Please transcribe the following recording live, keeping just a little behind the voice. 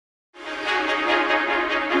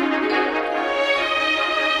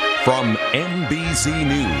From NBC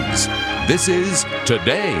News, this is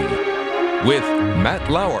Today with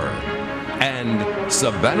Matt Lauer and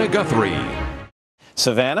Savannah Guthrie.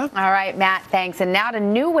 Savannah? All right, Matt, thanks. And now to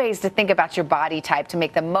new ways to think about your body type to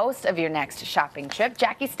make the most of your next shopping trip.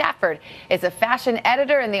 Jacqui Stafford is a fashion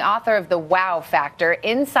editor and the author of The Wow Factor,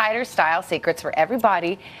 Insider Style Secrets for Every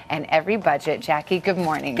Body and Every Budget. Jacqui, good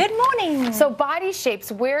morning. Good morning. So body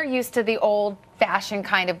shapes, we're used to the old-fashioned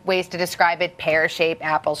kind of ways to describe it, pear shape,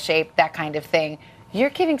 apple shape, that kind of thing. You're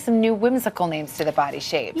giving some new whimsical names to the body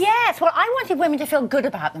shapes. Yes, well, I wanted women to feel good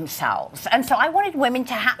about themselves. And so I wanted women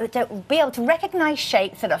to be able to recognize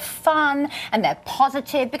shapes that are fun and they're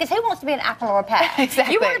positive, because who wants to be an apple or a pear?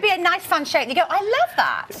 Exactly. You want to be a nice, fun shape. You go, I love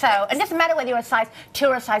that. So, and it doesn't matter whether you're a size 2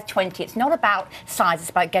 or a size 20. It's not about size.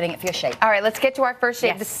 It's about getting it for your shape. All right, let's get to our first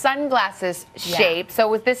shape, the sunglasses shape.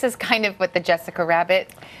 So this is kind of what the Jessica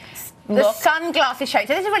Rabbit The sunglasses shape.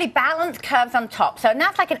 So this is really balanced curves on top. So now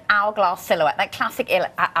it's like an hourglass silhouette, like classic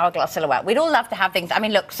hourglass silhouette. We'd all love to have things. I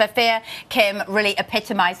mean, look, Sophia, Kim really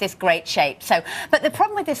epitomise this great shape. So, but the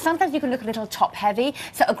problem with this, sometimes you can look a little top heavy.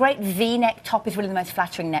 So a great V-neck top is really the most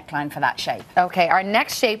flattering neckline for that shape. Okay, our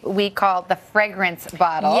next shape we call the fragrance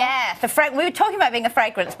bottle. Yeah, we were talking about being a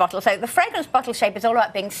fragrance bottle. So the fragrance bottle shape is all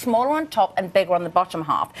about being smaller on top and bigger on the bottom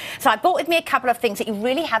half. So I brought with me a couple of things that you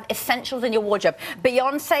really have essentials in your wardrobe.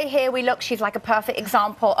 Beyonce here, she's like a perfect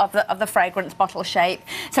example of the fragrance bottle shape.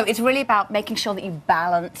 So it's really about making sure that you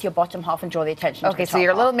balance your bottom half and draw the attention to the top. Okay, so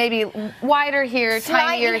you're a little maybe wider here,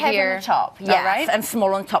 tinier here. On the top, yes, right? And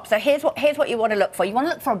small on top. So here's what you want to look for. You want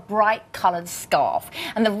to look for a bright coloured scarf.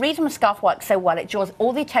 And the reason a scarf works so well, it draws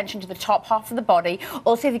all the attention to the top half of the body.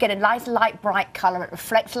 Also, if you get a nice light, bright colour, it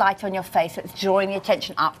reflects light on your face, so it's drawing the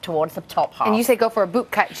attention up towards the top half. And you say go for a boot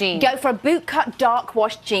cut jean. Go for a boot cut, dark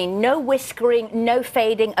wash jean. No whiskering, no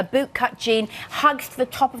fading. A boot cut jean hugs to the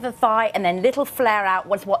top of the thigh and then little flare out.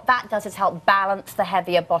 What that does is help balance the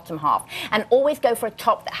heavier bottom half. And always go for a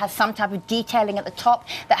top that has some type of detailing at the top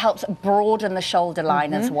that helps broaden the shoulder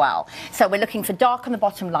line as well. So we're looking for dark on the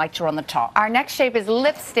bottom, lighter on the top. Our next shape is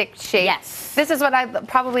lipstick shape. Yes. This is what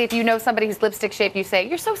probably, if you know somebody who's lipstick shape, you say,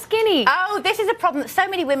 you're so skinny. Oh, this is a problem that so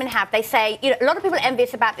many women have. They say, a lot of people are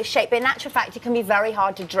envious about this shape, but in actual fact, it can be very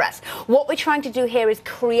hard to dress. What we're trying to do here is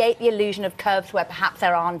create the illusion of curves where perhaps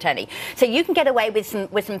there aren't any. So you can get away with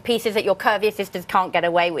some pieces that your curvier sisters can't get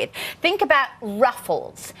away with. Think about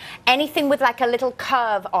ruffles. Anything with like a little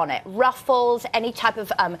curve on it. Ruffles, any type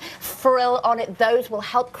of frill on it, those will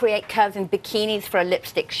help create curves in bikinis for a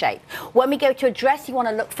lipstick shape. When we go to a dress, you want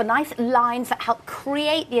to look for nice lines that help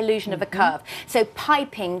create the illusion of a curve. So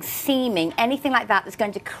piping, seaming, anything like that that's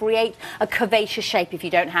going to create a curvaceous shape if you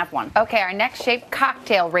don't have one. Okay, our next shape,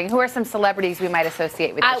 cocktail ring. Who are some celebrities we might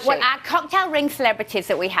associate with this well, shape? our cocktail ring celebrities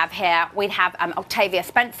that we have here, we'd have Octavia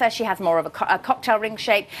Spencer, she has more of a cocktail ring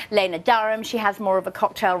shape. Lena Durham, she has more of a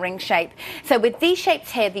cocktail ring shape. So with these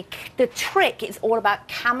shapes here, the trick is all about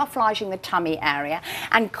camouflaging the tummy area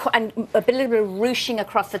and a little bit of ruching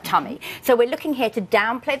across the tummy. So we're looking here to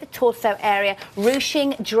downplay the torso area.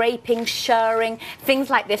 Ruching, draping, shirring, things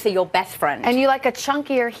like this are your best friend. And you like a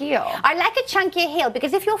chunkier heel. I like a chunkier heel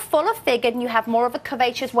because if you're fuller figured and you have more of a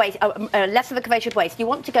curvaceous waist, less of a curvaceous waist, you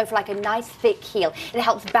want to go for like a nice thick heel. It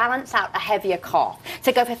helps balance out a heavier calf.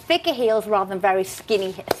 So go for thicker heels rather than very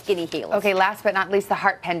skinny heels. Okay, last but not least, the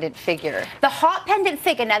heart pendant figure. The heart pendant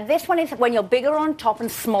figure, now this one is when you're bigger on top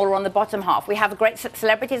and smaller on the bottom half. We have great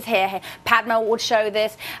celebrities here. Padma will show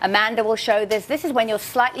this, Amanda will show this. This is when you're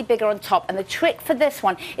slightly bigger on top, and the trick for this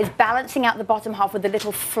one is balancing out the bottom half with a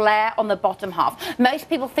little flare on the bottom half. Most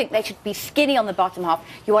people think they should be skinny on the bottom half.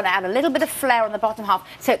 You want to add a little bit of flare on the bottom half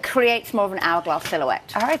so it creates more of an hourglass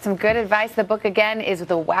silhouette. All right, some good advice. The book again is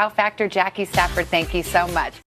The Wow Factor. Jacqui Stafford, thank you so much.